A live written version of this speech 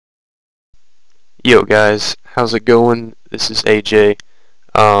Yo guys, how's it going? This is AJ.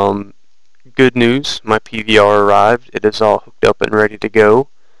 Um, Good news, my PVR arrived. It is all hooked up and ready to go.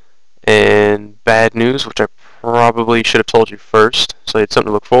 And bad news, which I probably should have told you first, so you had something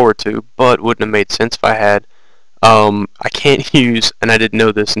to look forward to, but wouldn't have made sense if I had. I can't use, and I didn't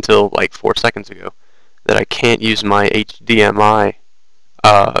know this until like 4 seconds ago, that I can't use my HDMI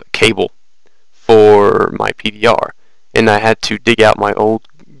cable for my PVR, and I had to dig out my old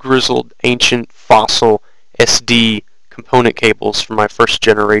grizzled ancient fossil SD component cables from my first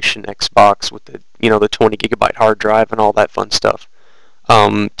generation Xbox with the 20 gigabyte hard drive and all that fun stuff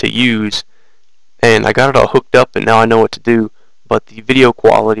to use, and I got it all hooked up and now I know what to do, but the video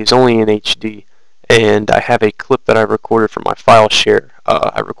quality is only in HD, and I have a clip that I recorded from my file share.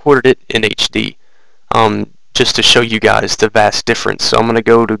 I recorded it in HD just to show you guys the vast difference. So I'm going to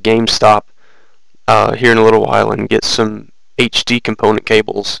go to GameStop here in a little while and get some HD component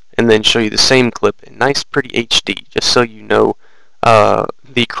cables and then show you the same clip in nice pretty HD, just so you know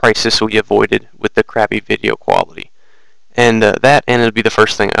the crisis we avoided with the crappy video quality. And it'll be the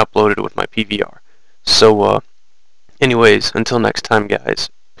first thing I uploaded with my PVR. So anyways, until next time guys,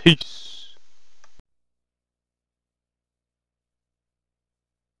 peace.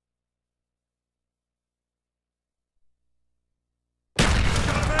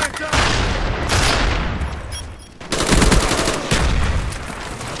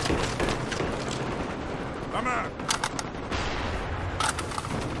 I'm out.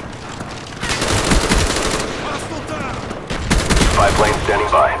 Hostile down. 5 lanes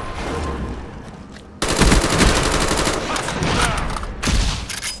standing by.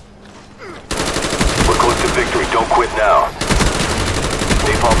 We're close to victory. Don't quit now.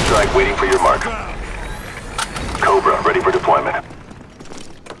 Napalm strike waiting for your mark. Cobra ready for deployment.